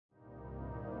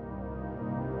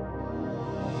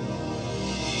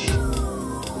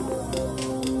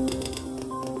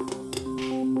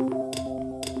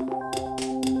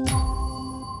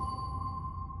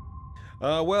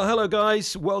Well, hello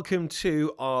guys. Welcome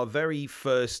to our very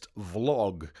first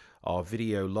vlog, our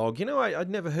video log. You know,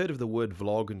 I'd never heard of the word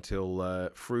vlog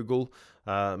until Frugal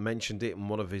mentioned it in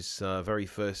one of his very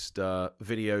first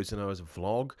videos, and I was a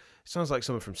vlog. It sounds like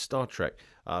someone from Star Trek.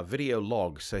 Video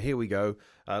log. So here we go.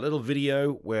 A little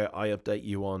video where I update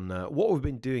you on what we've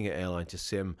been doing at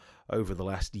Airline2Sim over the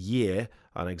last year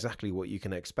and exactly what you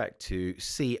can expect to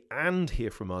see and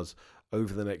hear from us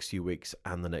over the next few weeks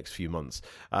and the next few months.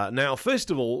 Now,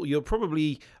 first of all, you'll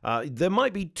probably, there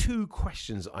might be two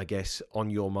questions, I guess, on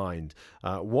your mind.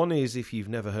 One is, if you've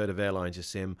never heard of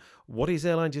Airline2Sim, what is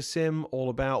Airline2Sim all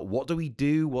about? What do we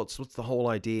do? What's the whole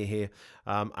idea here?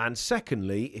 And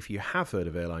secondly, if you have heard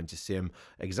of Airline2Sim,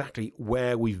 exactly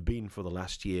where we've been for the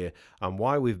last year and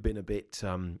why we've been a bit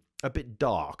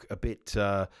dark, a bit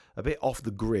off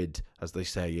the grid, as they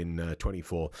say in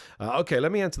 24. Okay,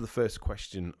 let me answer the first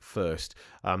question first.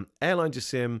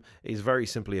 Airline2Sim is very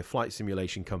simply a flight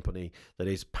simulation company that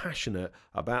is passionate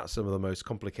about some of the most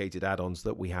complicated add-ons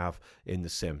that we have in the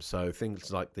sim. So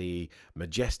things like the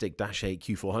Majestic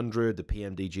Q400, the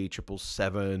PMDG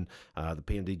 777, the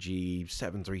PMDG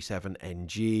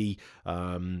 737NG.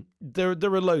 There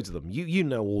are loads of them. You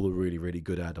know all the really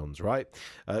good add-ons, right?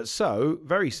 So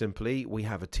very simply, we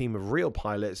have a team of real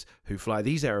pilots who fly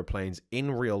these aeroplanes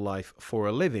in real life for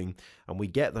a living, and we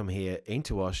get them here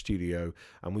into our studio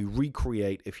and we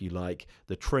recreate, if you like,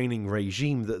 the training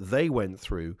regime that they went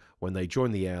through when they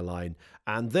joined the airline,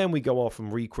 and then we go off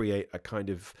and recreate a kind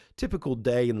of typical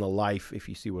day in the life, if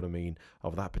you see what I mean,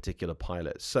 of that particular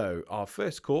pilot. So our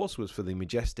first course was for the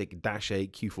Majestic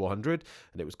Q400,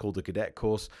 and it was called the Cadet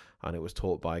course, and it was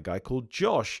taught by a guy called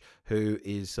Josh, who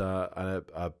is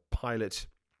a pilot.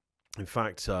 In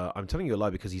fact, I'm telling you a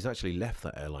lie because he's actually left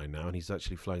that airline now and he's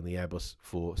actually flying the Airbus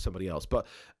for somebody else. But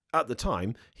at the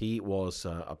time, he was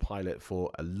a pilot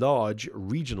for a large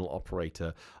regional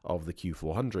operator of the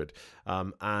Q400.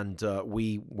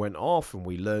 We went off and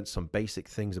we learned some basic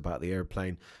things about the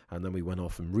airplane, and then we went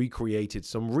off and recreated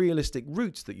some realistic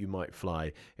routes that you might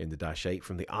fly in the Dash 8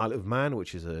 from the Isle of Man,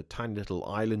 which is a tiny little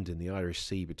island in the Irish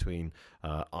Sea between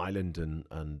Ireland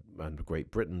and Great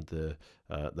Britain, the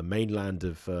mainland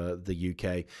of the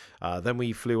UK. Then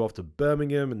we flew off to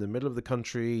Birmingham in the middle of the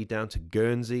country, down to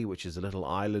Guernsey, which is a little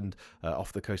island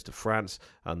off the coast of France,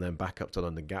 and then back up to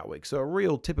London Gatwick. So a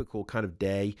real typical kind of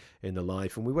day in the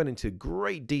life, and we went into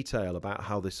great detail about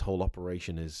how this whole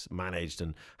operation is managed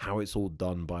and how it's all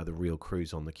done by the real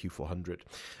crews on the Q400.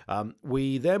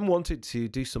 We then wanted to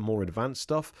do some more advanced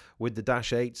stuff with the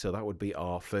Dash 8, so that would be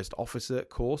our first officer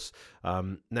course.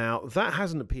 Now, that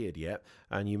hasn't appeared yet,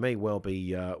 and you may well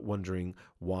be wondering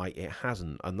why it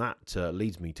hasn't, and that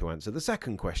leads me to answer the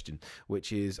second question,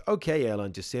 which is, okay,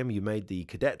 Airline2Sim, you made the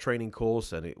cadet training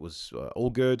course and it was all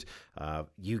good.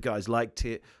 You guys liked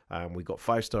it, and we got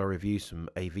 5-star reviews from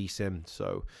AVSim,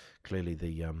 so clearly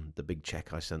the big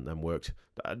check I sent them worked.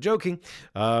 Joking.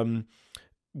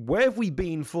 Where have we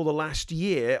been for the last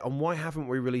year, and why haven't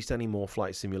we released any more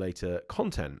flight simulator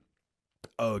content?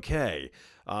 Okay,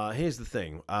 here's the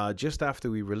thing. Just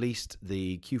after we released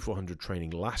the Q400 training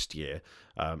last year,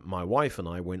 my wife and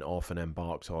I went off and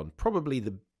embarked on probably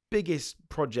the biggest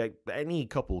project any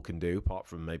couple can do, apart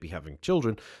from maybe having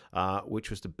children, which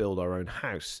was to build our own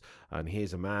house. And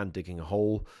here's a man digging a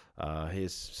hole.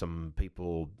 Here's some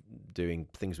people doing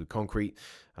things with concrete.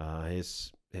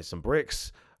 Here's some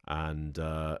bricks. And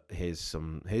here's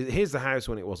the house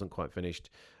when it wasn't quite finished,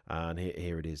 and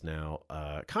here it is now.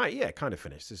 Kind of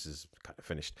finished. This is kind of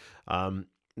finished.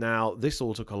 Now, this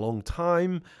all took a long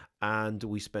time, and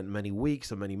we spent many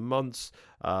weeks and many months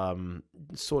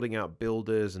sorting out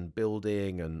builders and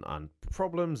building and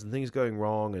problems and things going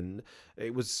wrong, and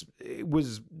it was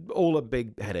all a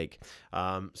big headache.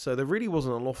 So there really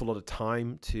wasn't an awful lot of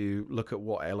time to look at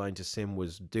what Airline2Sim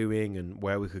was doing and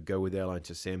where we could go with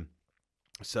Airline2Sim.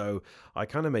 So I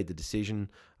kind of made the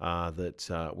decision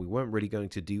that we weren't really going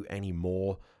to do any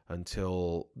more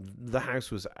until the house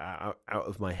was out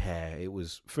of my hair. It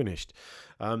was finished.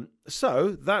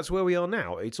 So that's where we are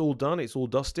now. It's all done. It's all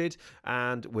dusted.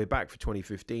 And we're back for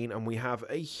 2015. And we have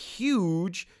a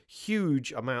huge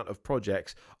amount of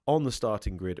projects on the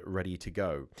starting grid ready to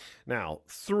go. Now,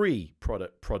 3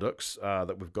 products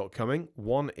that we've got coming.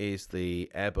 One is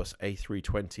the Airbus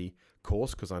A320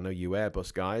 course, because I know you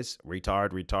Airbus guys,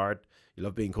 retard, you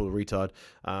love being called a retard.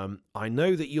 I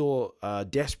know that you're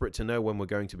desperate to know when we're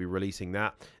going to be releasing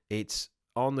that. It's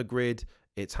on the grid,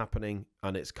 it's happening,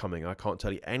 and it's coming. I can't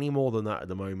tell you any more than that at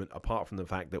the moment, apart from the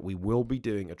fact that we will be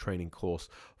doing a training course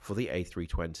for the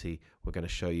A320. We're going to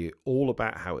show you all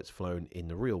about how it's flown in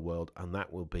the real world, and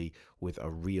that will be with a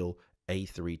real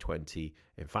A320,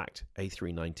 in fact,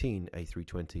 A319,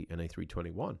 A320, and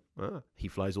A321. He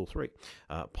flies all three.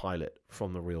 Pilot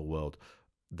from the real world.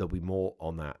 There'll be more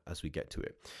on that as we get to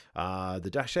it. The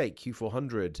Dash 8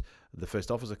 Q400, the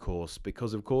first officer course,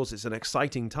 because of course it's an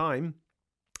exciting time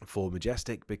for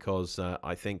Majestic, because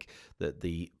I think that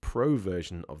the pro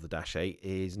version of the Dash 8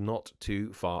 is not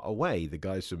too far away. The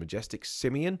guys from Majestic,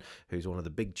 Simeon, who's one of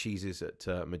the big cheeses at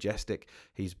Majestic,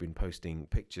 he's been posting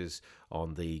pictures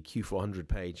on the Q400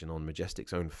 page and on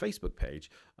Majestic's own Facebook page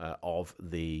of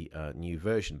the new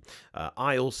version.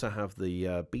 I also have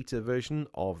the beta version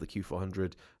of the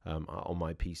Q400 on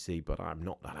my PC, but I'm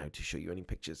not allowed to show you any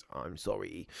pictures. I'm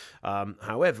sorry.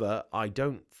 However, I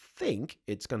don't think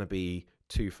it's going to be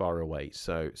too far away,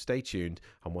 so stay tuned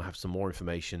and we'll have some more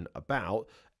information about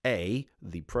A,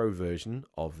 the pro version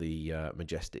of the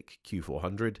Majestic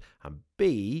Q400, and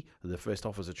B, the first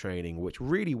officer training, which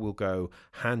really will go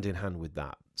hand in hand with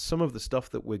that. Some of the stuff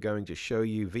that we're going to show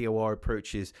you, VOR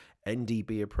approaches,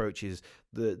 NDB approaches,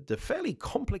 the fairly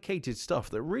complicated stuff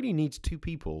that really needs two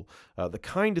people, the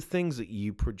kind of things that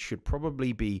you should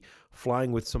probably be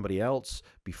flying with somebody else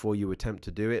before you attempt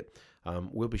to do it.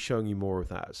 We'll be showing you more of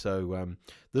that. So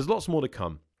there's lots more to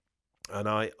come. And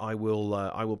I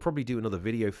will probably do another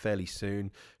video fairly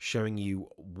soon showing you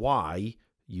why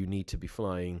you need to be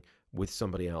flying with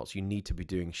somebody else. You need to be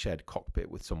doing shared cockpit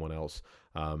with someone else,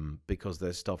 because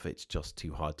there's stuff it's just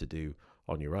too hard to do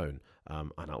on your own.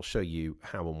 And I'll show you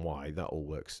how and why that all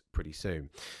works pretty soon.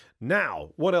 Now,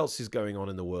 what else is going on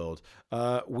in the world?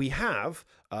 We have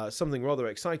something rather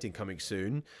exciting coming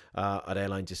soon at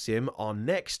Airline2Sim. Our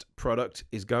next product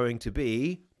is going to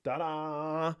be,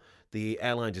 ta-da, the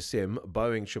Airline2Sim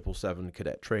Boeing 777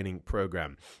 Cadet Training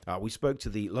Program. We spoke to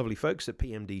the lovely folks at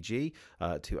PMDG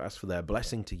to ask for their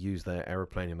blessing to use their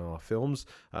aeroplane in our films,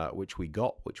 which we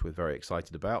got, which we're very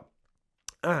excited about.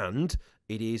 And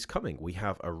it is coming. We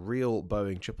have a real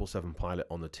Boeing 777 pilot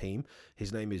on the team.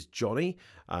 His name is Johnny.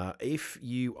 If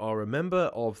you are a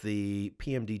member of the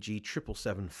PMDG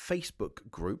 777 Facebook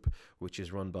group, which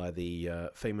is run by the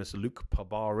famous Luke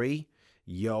Pabari,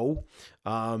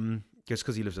 just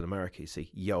because he lives in America, you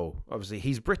see, obviously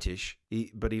he's British,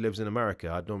 but he lives in America.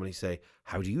 I'd normally say,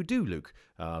 how do you do, Luke?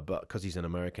 But because he's an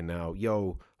American now,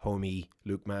 homie,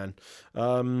 Luke man.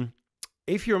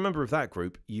 If you're a member of that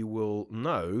group, you will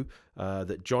know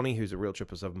that Johnny, who's a real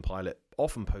 777 pilot,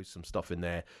 often posts some stuff in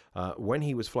there. When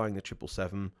he was flying the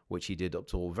 777, which he did up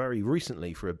till very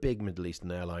recently for a big Middle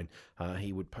Eastern airline,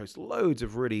 he would post loads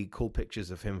of really cool pictures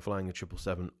of him flying the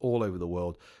 777 all over the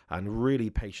world and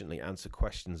really patiently answer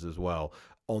questions as well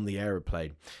on the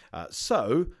aeroplane.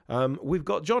 So we've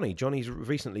got Johnny. Johnny's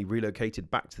recently relocated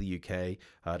back to the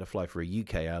UK to fly for a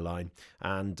UK airline,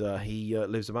 and he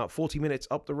lives about 40 minutes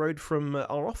up the road from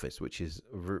our office, which is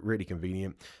really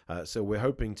convenient. So we're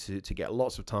hoping to get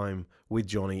lots of time with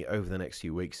Johnny over the next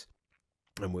few weeks,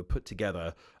 and we'll put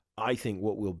together, I think,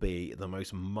 what will be the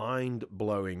most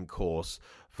mind-blowing course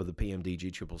for the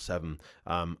PMDG 777.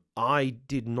 I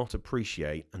did not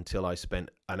appreciate until I spent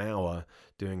an hour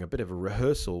doing a bit of a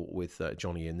rehearsal with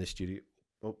Johnny in this studio.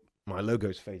 Oh, my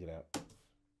logo's faded out.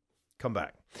 Come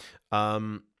back.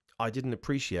 I didn't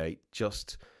appreciate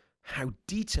just how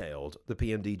detailed the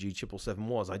PMDG 777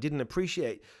 was. I didn't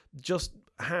appreciate just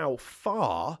how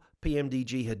far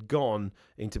PMDG had gone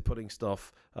into putting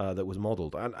stuff that was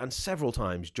modeled. And several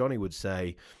times Johnny would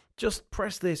say, just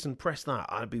press this and press that.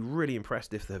 I'd be really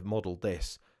impressed if they've modeled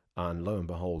this. And lo and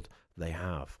behold, they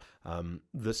have.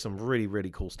 There's some really,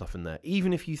 really cool stuff in there.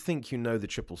 Even if you think you know the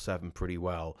 777 pretty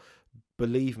well,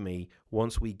 believe me,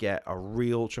 once we get a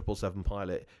real 777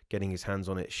 pilot getting his hands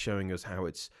on it, showing us how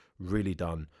it's really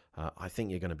done, I think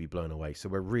you're going to be blown away. So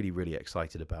we're really, really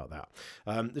excited about that.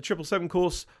 The 777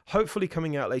 course, hopefully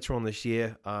coming out later on this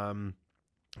year.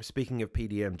 Speaking of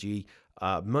PDMG,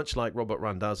 much like Robert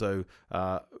Randazzo,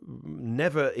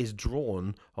 never is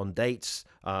drawn on dates,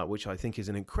 which I think is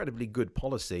an incredibly good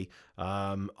policy.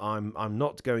 I'm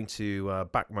not going to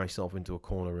back myself into a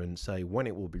corner and say when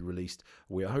it will be released.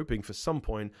 We're hoping for some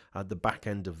point at the back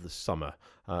end of the summer,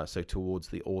 so towards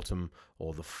the autumn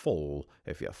or the fall,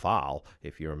 if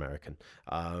you're American.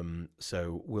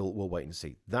 So we'll wait and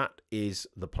see. That is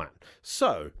the plan.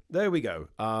 So there we go.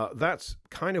 That's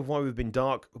kind of why we've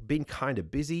been kind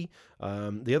of busy.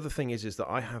 The other thing is that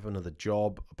I have another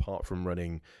job apart from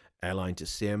running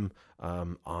Airline2Sim.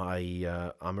 I'm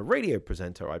a radio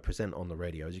presenter. I present on the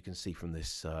radio, as you can see from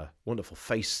this wonderful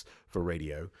face for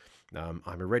radio. I'm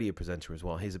a radio presenter as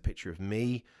well. Here's a picture of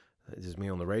me. This is me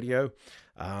on the radio,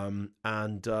 and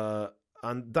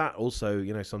that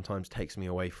also, sometimes takes me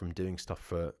away from doing stuff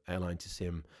for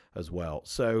Airline2Sim as well.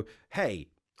 So hey,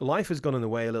 life has gone in the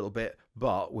way a little bit,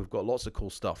 but we've got lots of cool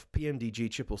stuff.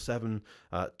 PMDG 777,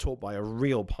 taught by a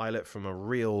real pilot from a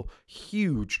real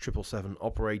huge 777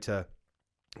 operator.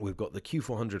 We've got the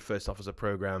Q400 First Officer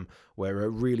Program, where we're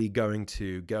really going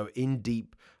to go in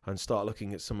deep and start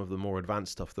looking at some of the more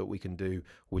advanced stuff that we can do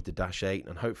with the Dash 8,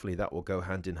 and hopefully that will go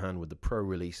hand in hand with the Pro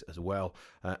release as well.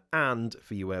 And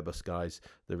for you Airbus guys,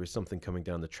 there is something coming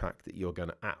down the track that you're going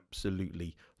to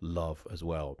absolutely love as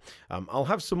well. I'll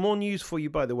have some more news for you,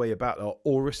 by the way, about our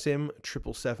Airline2Sim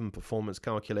 777 performance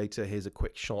calculator. Here's a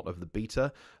quick shot of the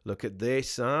beta. Look at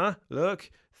this,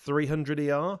 look. 300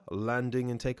 ER, landing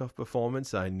and takeoff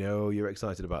performance. I know you're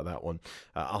excited about that one.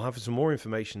 I'll have some more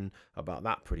information about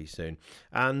that pretty soon.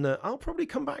 And I'll probably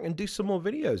come back and do some more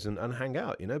videos and hang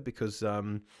out, you know, because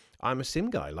I'm a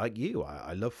sim guy like you.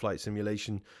 I love flight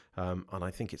simulation, and I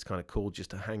think it's kind of cool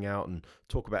just to hang out and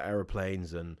talk about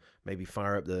aeroplanes and maybe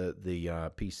fire up the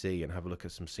PC and have a look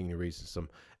at some sceneries and some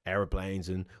aeroplanes,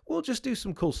 and we'll just do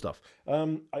some cool stuff.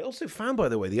 I also found, by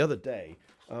the way, the other day,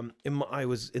 I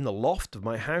was in the loft of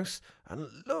my house, and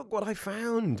look what I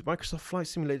found. Microsoft Flight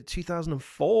Simulator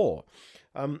 2004.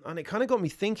 And it kind of got me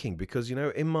thinking, because, you know,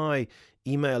 in my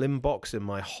email inbox, in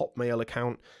my Hotmail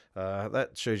account, that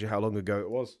shows you how long ago it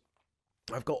was,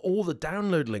 I've got all the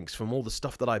download links from all the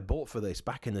stuff that I bought for this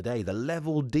back in the day. The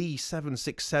Level D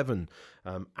 767,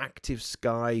 Active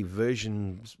Sky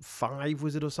version 5,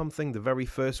 was it, or something? The very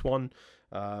first one.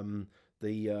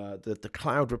 The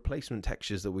cloud replacement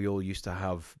textures that we all used to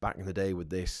have back in the day with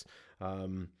this.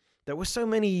 There were so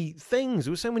many things.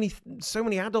 There were so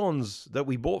many add-ons that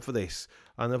we bought for this,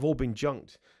 and they've all been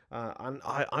junked. And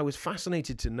I was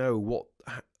fascinated to know what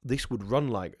this would run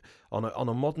like on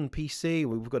a modern PC.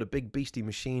 We've got a big beastie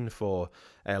machine for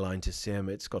Airline2Sim.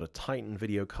 It's got a Titan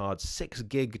video card, 6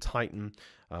 gig Titan.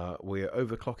 We're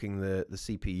overclocking the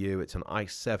CPU. It's an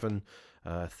i7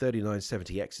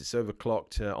 3970X. It's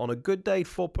overclocked on a good day,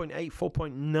 4.8,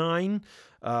 4.9.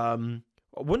 I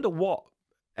wonder what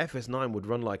FS9 would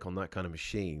run like on that kind of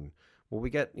machine. Will we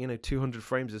get, you know, 200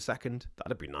 frames a second?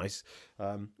 That'd be nice.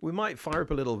 We might fire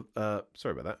up a little...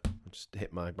 sorry about that. I just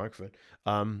hit my microphone.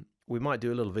 We might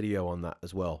do a little video on that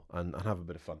as well and have a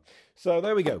bit of fun. So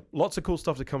there we go. Lots of cool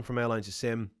stuff to come from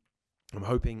Airline2Sim. I'm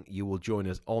hoping you will join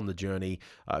us on the journey.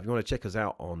 If you want to check us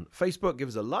out on Facebook, give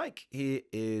us a like. Here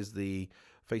is the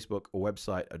Facebook or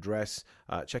website address.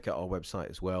 Check out our website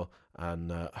as well.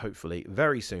 And hopefully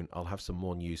very soon I'll have some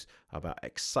more news about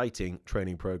exciting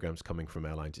training programs coming from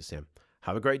Airline2Sim.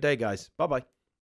 Have a great day, guys. Bye-bye.